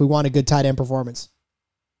Knox if we want a good tight end performance?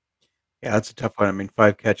 Yeah, that's a tough one. I mean,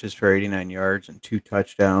 5 catches for 89 yards and 2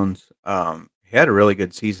 touchdowns. He had a really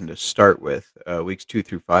good season to start with. Weeks 2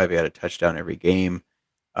 through 5, he had a touchdown every game.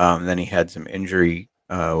 Then he had some injury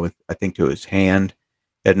to his hand.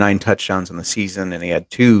 He had 9 touchdowns in the season, and he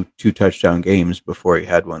had two touchdown games before he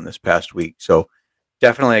had one this past week. So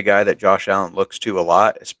definitely a guy that Josh Allen looks to a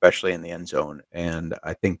lot, especially in the end zone, and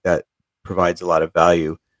I think that provides a lot of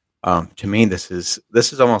value. To me, this is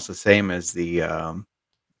almost the same as the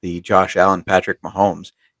Josh Allen, Patrick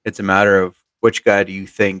Mahomes. It's a matter of which guy do you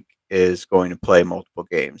think is going to play multiple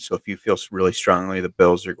games. So if you feel really strongly the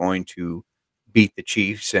Bills are going to beat the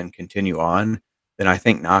Chiefs and continue on, then I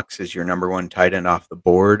think Knox is your number 1 tight end off the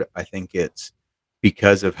board. I think it's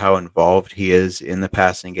because of how involved he is in the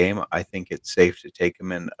passing game. I think it's safe to take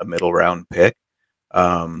him in a middle round pick.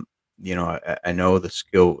 I know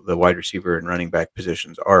the wide receiver and running back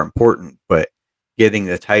positions are important, but getting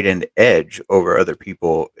the tight end edge over other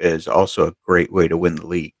people is also a great way to win the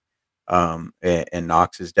league. And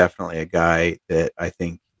Knox is definitely a guy that I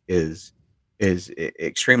think is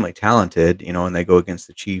extremely talented, and they go against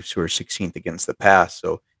the Chiefs, who are 16th against the pass.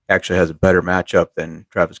 So actually has a better matchup than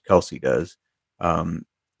Travis Kelce does.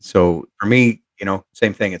 So for me,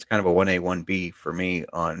 same thing. It's kind of a 1A, 1B for me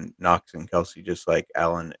on Knox and Kelce, just like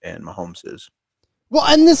Allen and Mahomes is. Well,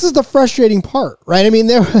 and this is the frustrating part, right? I mean,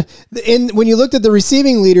 when you looked at the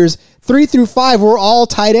receiving leaders, 3 through 5 were all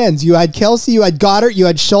tight ends. You had Kelce, you had Goddard, you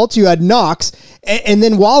had Schultz, you had Knox, and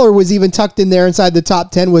then Waller was even tucked in there inside the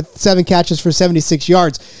top 10 with 7 catches for 76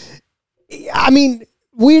 yards. I mean,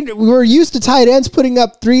 we were used to tight ends putting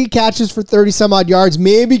up 3 catches for 30 some odd yards,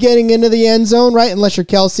 maybe getting into the end zone, right? Unless you're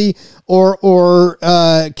Kelsey or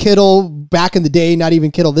Kittle back in the day, not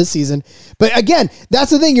even Kittle this season. But again,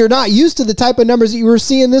 that's the thing. You're not used to the type of numbers that you were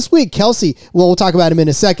seeing this week. Kelsey, well, we'll talk about him in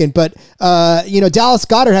a second, but Dallas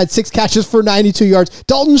Goedert had 6 catches for 92 yards.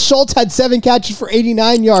 Dalton Schultz had 7 catches for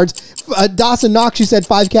 89 yards. Dawson Knox, you said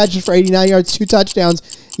 5 catches for 89 yards, 2 touchdowns,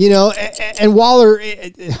 and Waller,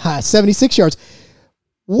 76 yards.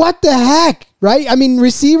 What the heck, right? I mean,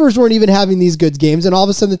 receivers weren't even having these good games, and all of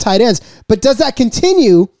a sudden the tight ends. But does that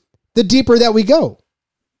continue the deeper that we go?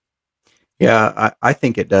 Yeah, I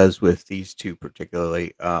think it does with these two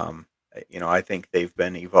particularly. I think they've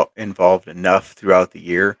been involved enough throughout the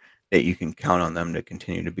year that you can count on them to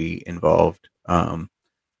continue to be involved.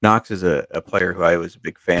 Knox is a player who I was a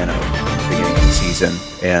big fan of at the beginning of the season,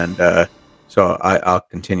 and so I'll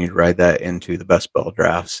continue to ride that into the best ball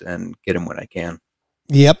drafts and get him when I can.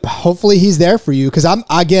 Yep. Hopefully he's there for you, because I'm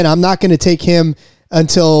not going to take him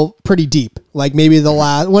until pretty deep, like maybe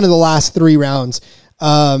one of the last 3 rounds.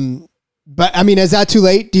 But I mean, is that too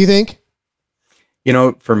late, do you think?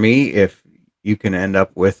 For me, if you can end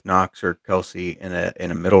up with Knox or Kelsey in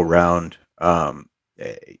a middle round,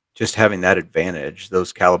 just having that advantage,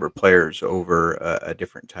 those caliber players over a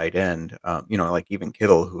different tight end, like even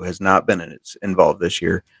Kittle, who has not been involved this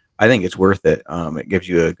year, I think it's worth it. It gives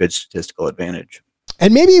you a good statistical advantage.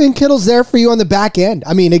 And maybe even Kittle's there for you on the back end.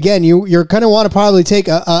 I mean, again, you're going to want to probably take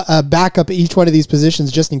a backup at each one of these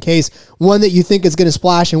positions just in case, one that you think is going to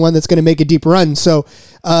splash and one that's going to make a deep run. So,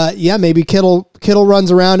 maybe Kittle runs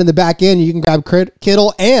around in the back end. You can grab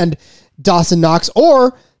Kittle and Dawson Knox,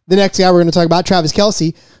 or the next guy we're going to talk about, Travis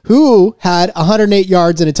Kelce, who had 108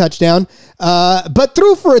 yards and a touchdown, but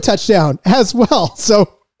threw for a touchdown as well.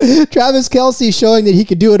 So Travis Kelce showing that he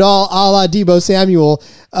could do it all, a la Deebo Samuel.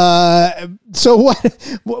 So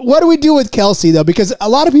what do we do with Kelce, though? Because a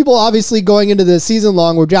lot of people, obviously, going into the season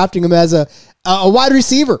long, were drafting him as a wide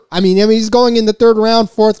receiver. I mean, he's going in the 3rd round,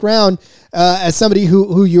 4th round as somebody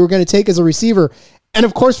who you were going to take as a receiver, and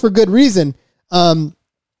of course for good reason.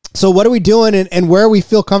 So what are we doing, and where we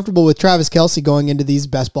feel comfortable with Travis Kelce going into these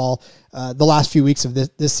best ball the last few weeks of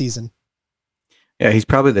this season? Yeah, he's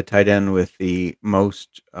probably the tight end with the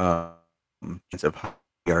most chance of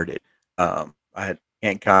yardage. I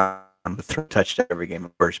can't count him with a touchdown every game,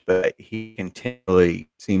 of course, but he continually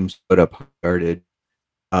seems to put up yardage.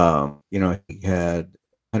 He had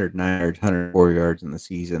 109 yards, 104 yards in the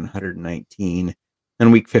season, 119.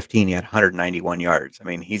 In week 15, he had 191 yards. I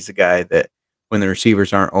mean, he's the guy that when the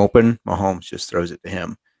receivers aren't open, Mahomes just throws it to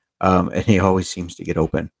him, and he always seems to get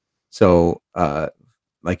open. So,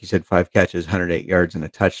 like you said, 5 catches, 108 yards, and a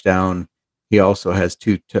touchdown. He also has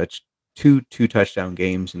two touchdown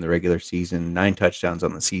games in the regular season, 9 touchdowns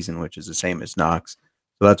on the season, which is the same as Knox.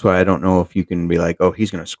 So that's why I don't know if you can be like, oh,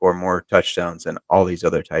 he's going to score more touchdowns than all these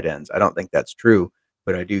other tight ends. I don't think that's true,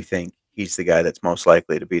 but I do think he's the guy that's most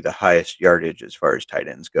likely to be the highest yardage as far as tight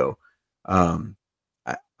ends go.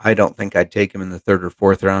 I don't think I'd take him in the 3rd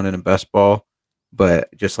or 4th round in a best ball,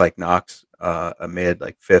 but just like Knox, a mid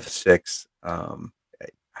like 5th, 6th,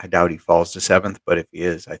 I doubt he falls to 7th, but if he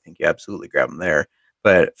is, I think you absolutely grab him there.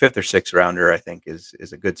 But 5th or 6th rounder, I think, is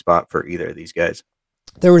a good spot for either of these guys.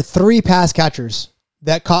 There were 3 pass catchers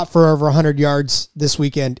that caught for over 100 yards this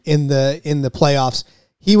weekend in the playoffs.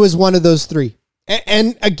 He was one of those 3.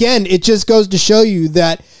 And again, it just goes to show you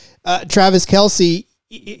that Travis Kelce,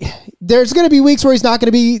 there's going to be weeks where he's not going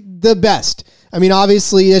to be the best. I mean,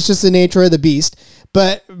 obviously, it's just the nature of the beast.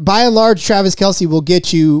 But by and large, Travis Kelce will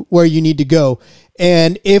get you where you need to go.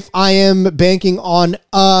 And if I am banking on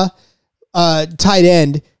a tight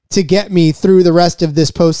end to get me through the rest of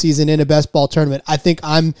this postseason in a best ball tournament, I think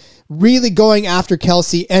I'm really going after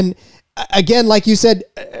Kelce. And again, like you said,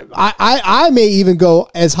 I may even go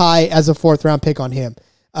as high as a 4th round pick on him.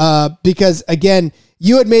 Because again,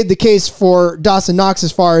 you had made the case for Dawson Knox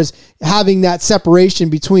as far as having that separation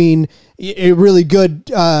between a really good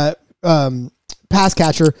pass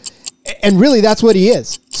catcher, and really that's what he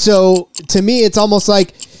is. So to me, it's almost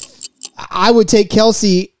like I would take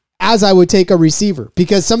Kelce as I would take a receiver,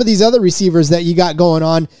 because some of these other receivers that you got going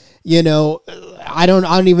on, I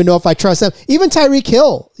don't even know if I trust them. Even Tyreek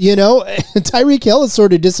Hill, Tyreek Hill has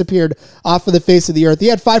sort of disappeared off of the face of the earth. He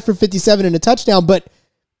had 5 for 57 and a touchdown, but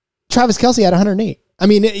Travis Kelce had 108. I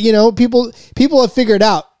mean, people have figured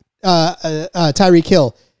out Tyreek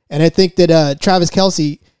Hill, and I think that Travis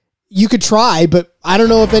Kelce, you could try, but I don't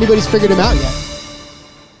know if anybody's figured him out yet.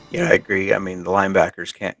 Yeah, I agree. I mean, the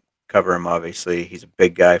linebackers can't cover him, obviously. He's a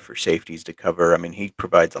big guy for safeties to cover. I mean, he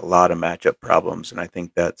provides a lot of matchup problems, and I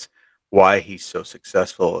think that's why he's so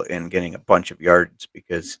successful in getting a bunch of yards,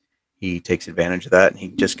 because he takes advantage of that and he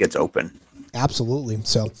just gets open. Absolutely.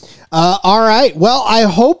 So, all right. Well, I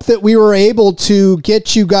hope that we were able to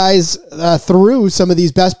get you guys through some of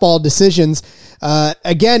these best ball decisions.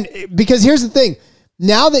 Again, because here's the thing.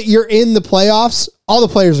 Now that you're in the playoffs, all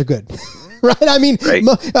the players are good. Right? I mean, Right.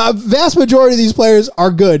 Vast majority of these players are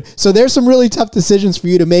good. So there's some really tough decisions for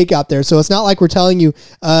you to make out there. So it's not like we're telling you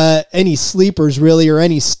any sleepers really or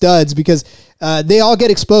any studs, because they all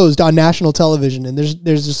get exposed on national television, and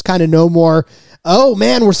there's just kind of no more, oh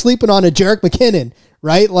man, we're sleeping on a Jerick McKinnon,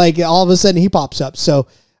 right? Like all of a sudden he pops up. So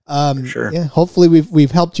Sure. yeah, hopefully we've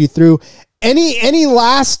helped you through. Any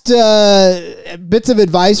last bits of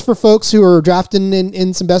advice for folks who are drafting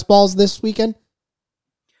in some best balls this weekend?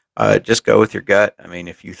 Just go with your gut. I mean,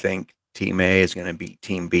 if you think Team A is going to beat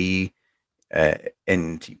Team B,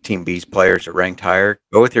 and Team B's players are ranked higher,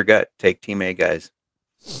 go with your gut. Take Team A guys.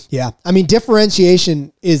 Yeah, I mean,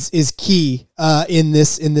 differentiation is key in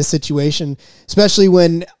this situation, especially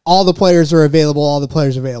when all the players are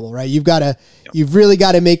available. Right? You've really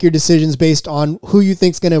got to make your decisions based on who you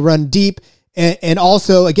think is going to run deep, and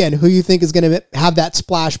also again who you think is going to have that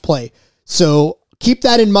splash play. So keep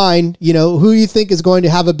that in mind. You know, who you think is going to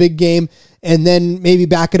have a big game, and then maybe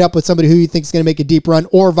back it up with somebody who you think is going to make a deep run,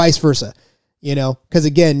 or vice versa. You know, because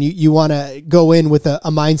again, you want to go in with a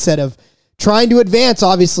mindset of trying to advance,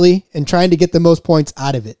 obviously, and trying to get the most points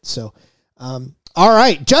out of it. So, all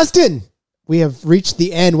right, Justin, we have reached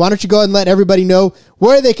the end. Why don't you go ahead and let everybody know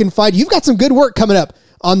where they can find you? You've got some good work coming up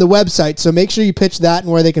on the website, so make sure you pitch that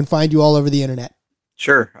and where they can find you all over the internet.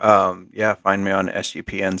 Sure. Yeah, find me on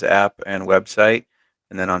SGPN's app and website,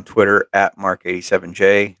 and then on Twitter at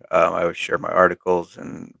Mark87J. I always share my articles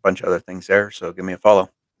and a bunch of other things there, so give me a follow.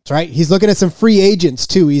 That's right. He's looking at some free agents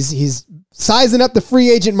too. He's sizing up the free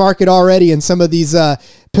agent market already in some of these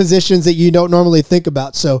positions that you don't normally think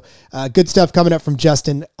about. So good stuff coming up from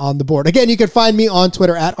Justin on the board. Again, you can find me on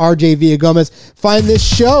Twitter at RJ Villagomez. Find this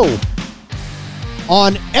show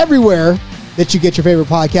on everywhere that you get your favorite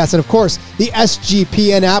podcasts. And of course, the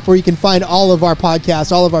SGPN app, where you can find all of our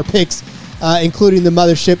podcasts, all of our picks, including the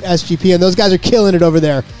mothership SGPN. Those guys are killing it over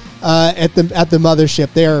there. At the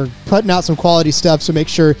mothership. They're putting out some quality stuff, so make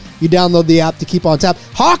sure you download the app to keep on top.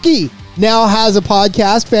 Hockey now has a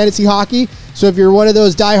podcast, Fantasy Hockey. So if you're one of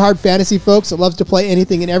those diehard fantasy folks that loves to play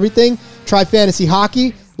anything and everything, try Fantasy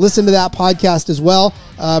Hockey. Listen to that podcast as well.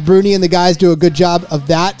 Bruni and the guys do a good job of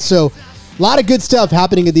that. So a lot of good stuff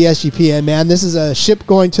happening at the SGPN, man. This is a ship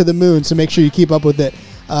going to the moon, so make sure you keep up with it.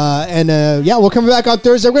 Yeah, we'll come back on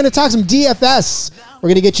Thursday. We're going to talk some DFS. We're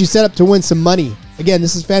going to get you set up to win some money. Again,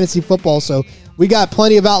 this is fantasy football, so we got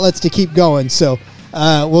plenty of outlets to keep going. So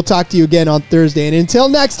we'll talk to you again on Thursday. And until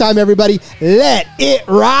next time, everybody, let it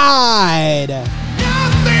ride.